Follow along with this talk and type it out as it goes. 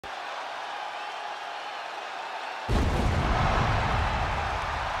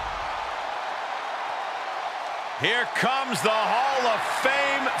Here comes the Hall of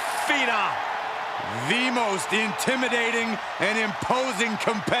Fame Phenom. The most intimidating and imposing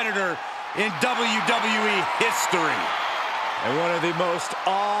competitor in WWE history. And one of the most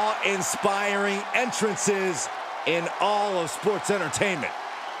awe-inspiring entrances in all of sports entertainment.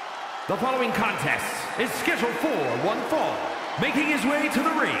 The following contest is scheduled for one fall. Making his way to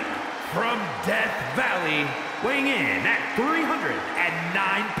the ring from Death Valley, weighing in at 309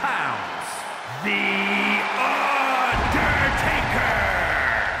 pounds, The Undertaker!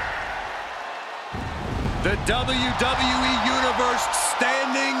 The WWE Universe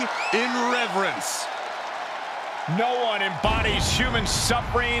standing in reverence. No one embodies human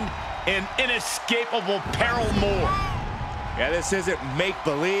suffering and inescapable peril more. Yeah, this isn't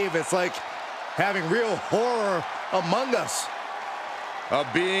make-believe. It's like having real horror among us. A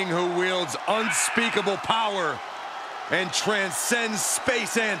being who wields unspeakable power and transcends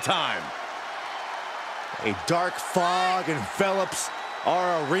space and time. A dark fog envelops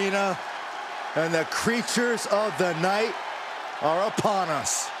our arena, and the creatures of the night are upon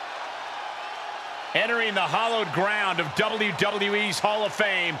us. Entering the hallowed ground of WWE's Hall of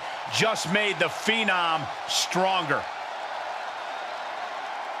Fame just made the Phenom stronger.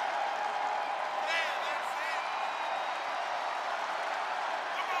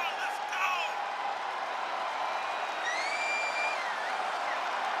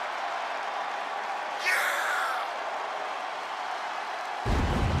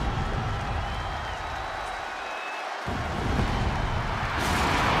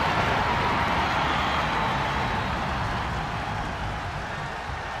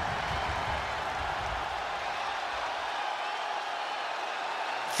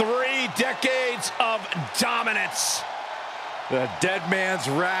 Three decades of dominance. The dead man's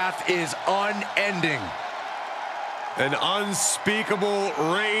wrath is unending. An unspeakable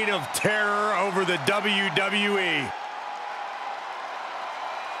reign of terror over the WWE.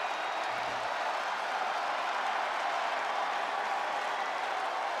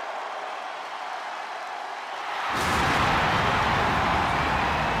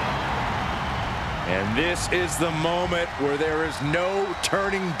 And this is the moment where there is no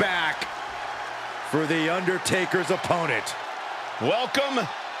turning back for The Undertaker's opponent. Welcome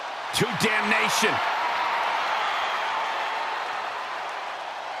to Damnation.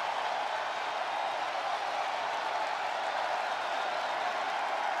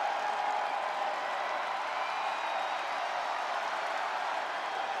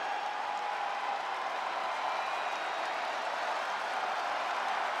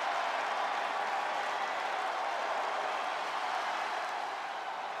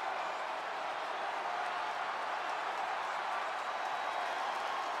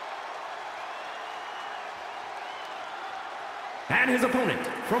 And his opponent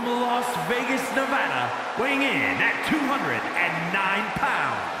from Las Vegas, Nevada, weighing in at 209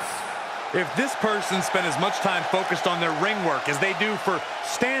 pounds. If this person spent as much time focused on their ring work as they do for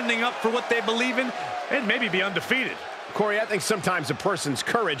standing up for what they believe in, they'd maybe be undefeated. Corey, I think sometimes a person's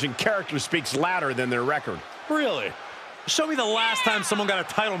courage and character speaks louder than their record. Really? Show me the last time someone got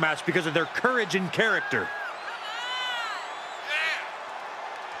a title match because of their courage and character.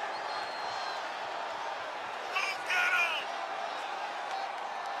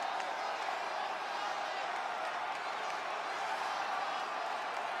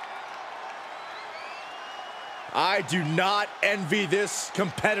 I do not envy this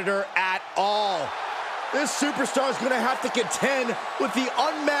competitor at all. This superstar is going to have to contend with the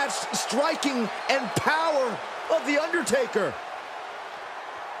unmatched striking and power of The Undertaker.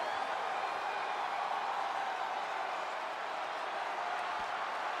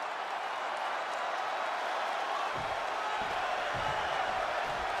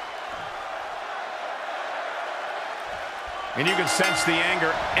 And you can sense the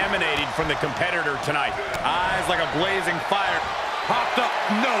anger emanating from the competitor tonight. Eyes like a blazing fire. Popped up.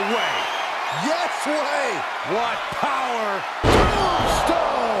 No way. Yes way. What power.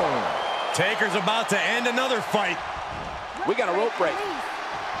 Tombstone. Taker's about to end another fight. We got a rope break.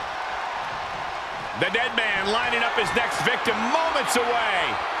 The dead man lining up his next victim moments away.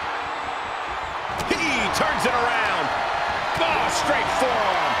 He turns it around. Oh, straight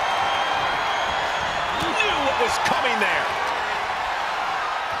forearm. Knew what was coming there.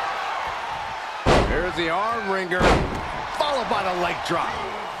 There's the arm wringer, followed by the leg drop.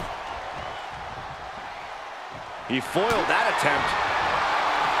 He foiled that attempt.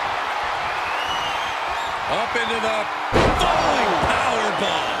 Up into the falling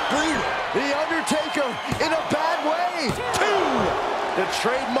powerbomb. Brutal. The Undertaker in a bad way. Two. The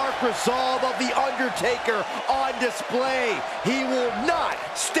trademark resolve of The Undertaker on display. He will not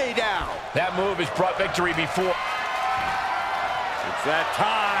stay down. That move has brought victory before. It's that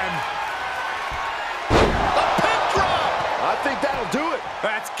time. A pin drop! I think that'll do it.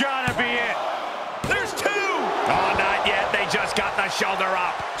 That's gotta be it. There's two! Oh, not yet. They just got the shoulder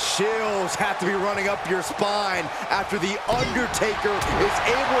up. Chills have to be running up your spine after the Undertaker is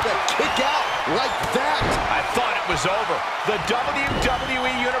able to kick out like that. I thought it was over. The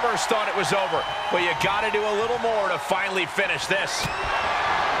WWE Universe thought it was over. But you got to do a little more to finally finish this.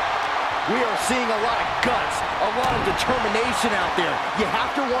 We are seeing a lot of guts, a lot of determination out there. You have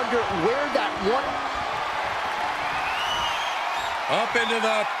to wonder where that one... Up into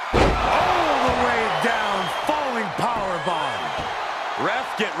the... all the way down, falling powerbomb.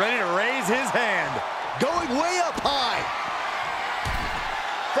 Ref, get ready to raise his hand. Going way up high.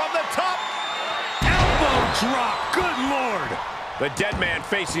 From the top. Elbow drop, good Lord. The dead man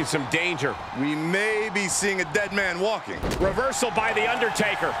facing some danger. We may be seeing a dead man walking. Reversal by the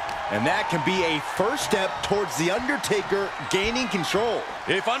Undertaker. And that can be a first step towards the Undertaker gaining control.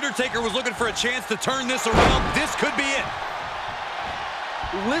 If Undertaker was looking for a chance to turn this around, this could be it.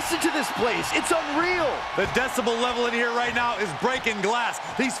 Listen to this place. It's unreal. The decibel level in here right now is breaking glass.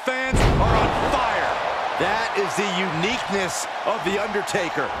 These fans are on fire. That is the uniqueness of the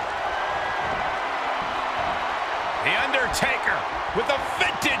Undertaker. The Undertaker with a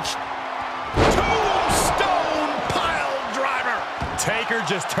vintage tombstone pile driver. Taker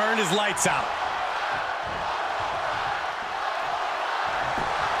just turned his lights out.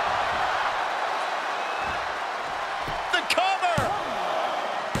 The cover.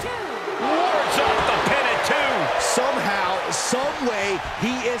 Wards off the pin at two. Somehow, some way,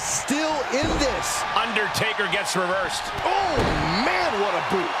 he is still in this. Undertaker gets reversed. Oh, man, what a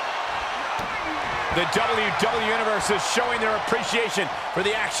boot. The WWE Universe is showing their appreciation for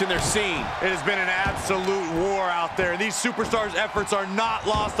the action they're seeing. It has been an absolute war out there. These superstars' efforts are not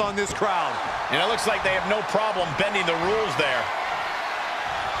lost on this crowd. And it looks like they have no problem bending the rules there.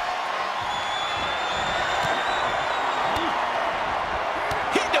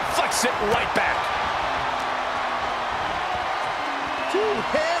 He deflects it right back.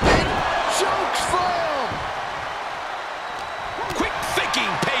 Two-handed choke slam. Quick thinking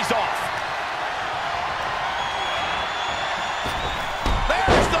pays off.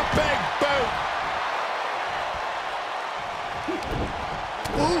 There's the big boot.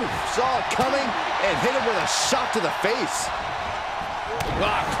 Ooh, saw it coming and hit him with a shot to the face.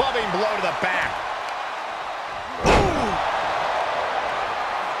 Clubbing blow to the back. Ooh.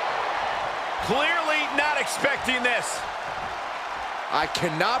 Clearly not expecting this. I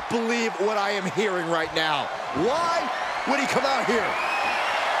cannot believe what I am hearing right now. Why would he come out here?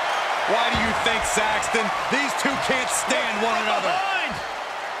 Why do you think, Saxton? These two can't stand one another. Behind.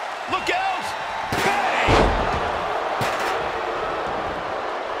 Look out! Bang!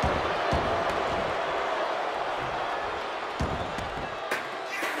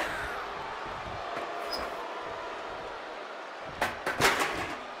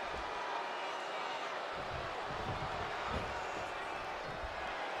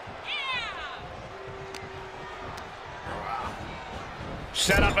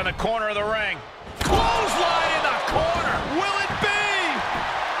 Set up in the corner of the ring. Clothesline in the corner. Will it be?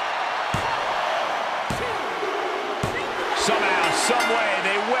 Somehow, some way,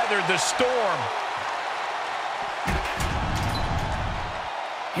 they weathered the storm.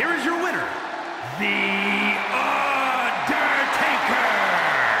 Here is your winner, The Undertaker.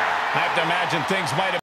 I have to imagine things might have